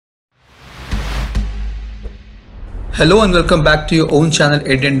Hello and welcome back to your own channel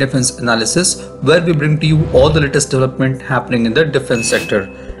Indian Defense Analysis, where we bring to you all the latest development happening in the defense sector.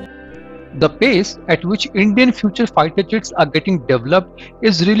 The pace at which Indian future fighter jets are getting developed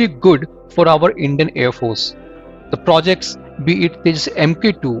is really good for our Indian Air Force. The projects, be it Tejas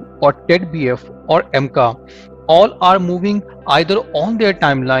MK2 or TEDBF or AMCA, all are moving either on their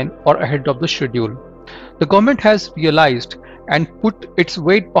timeline or ahead of the schedule. The government has realized and put its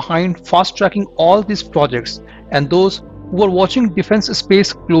weight behind fast-tracking all these projects, and those who are watching defense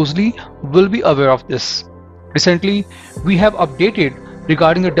space closely will be aware of this. Recently, we have updated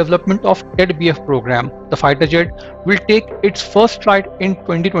regarding the development of TEDBF program. The fighter jet will take its first flight in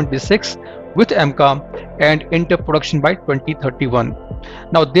 2026 with AMCA and enter production by 2031.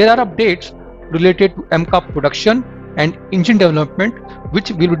 Now, there are updates related to AMCA production and engine development,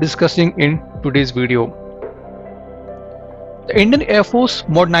 which we'll be discussing in today's video. The Indian Air Force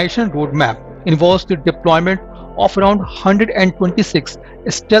modernization roadmap involves the deployment of around 126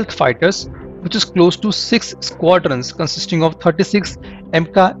 stealth fighters, which is close to 6 squadrons consisting of 36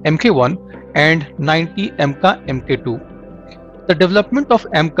 AMCA Mk-1 and 90 AMCA Mk-2. The development of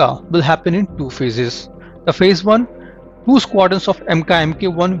AMCA will happen in two phases. The phase 1, 2 squadrons of AMCA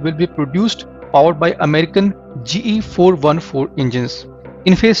Mk-1 will be produced, powered by American GE 414 engines.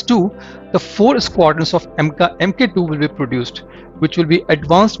 In phase 2, the 4 squadrons of AMCA MK2 will be produced, which will be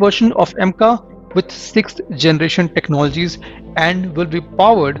advanced version of AMCA with 6th generation technologies and will be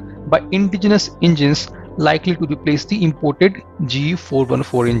powered by indigenous engines likely to replace the imported GE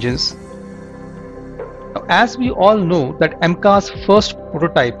 414 engines. Now, as we all know that AMCA's first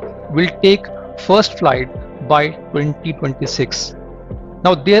prototype will take first flight by 2026.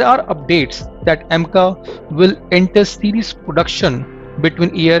 Now, there are updates that AMCA will enter series production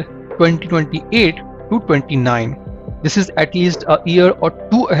between year 2028 to 29. This is at least a year or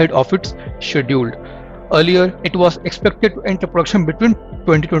two ahead of its schedule. Earlier, it was expected to enter production between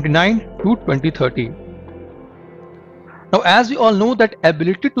 2029 to 2030. Now, as we all know that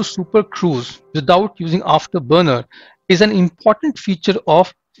ability to super cruise without using afterburner is an important feature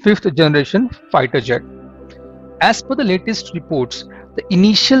of 5th generation fighter jet. As per the latest reports, the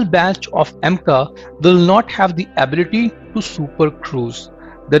initial batch of AMCA will not have the ability to super cruise.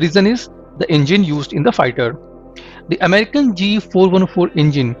 The reason is the engine used in the fighter. The American GE 414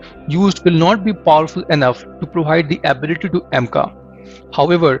 engine used will not be powerful enough to provide the ability to AMCA.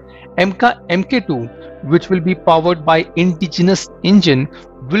 However, AMCA MK2, which will be powered by indigenous engine,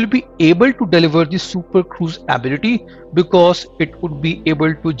 will be able to deliver the super cruise ability because it would be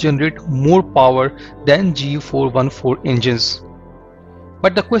able to generate more power than GE 414 engines.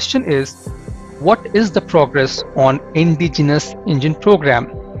 But the question is, what is the progress on indigenous engine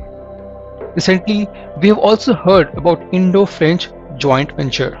program? Recently, we have also heard about Indo-French joint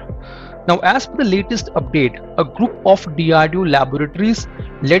venture. Now, as per the latest update, a group of DRDO laboratories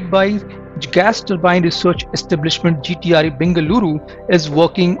led by Gas Turbine Research Establishment GTRE Bengaluru is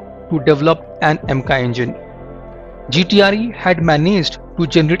working to develop an AMCA engine. GTRE had managed to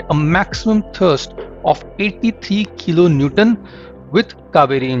generate a maximum thrust of 83 kN with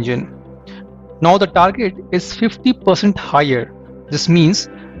Kaveri Engine. Now the target is 50% higher. This means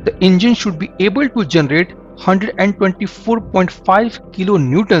the engine should be able to generate 124.5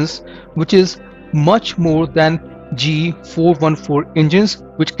 kN, which is much more than GE 414 engines,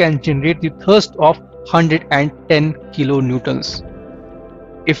 which can generate the thrust of 110 kN.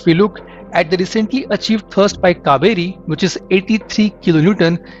 If we look at the recently achieved thrust by Kaveri, which is 83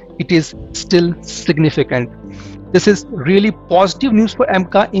 kN, it is still significant. This is really positive news for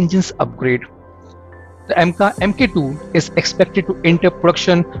AMCA engines upgrade. The AMCA MK2 is expected to enter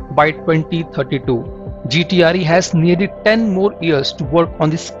production by 2032. GTRE has nearly 10 more years to work on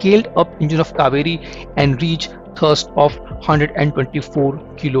the scaled up engine of Kaveri and reach thrust of 124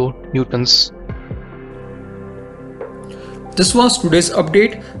 kN. This was today's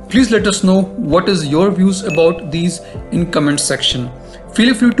update. Please let us know what is your views about these in comment section.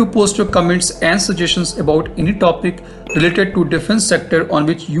 Feel free to post your comments and suggestions about any topic related to defense sector on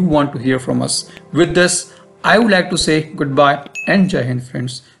which you want to hear from us. With this, I would like to say goodbye and Jai Hind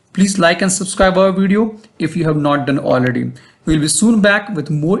friends. Please like and subscribe our video if you have not done already. We will be soon back with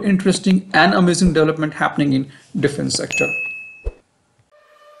more interesting and amazing development happening in defense sector.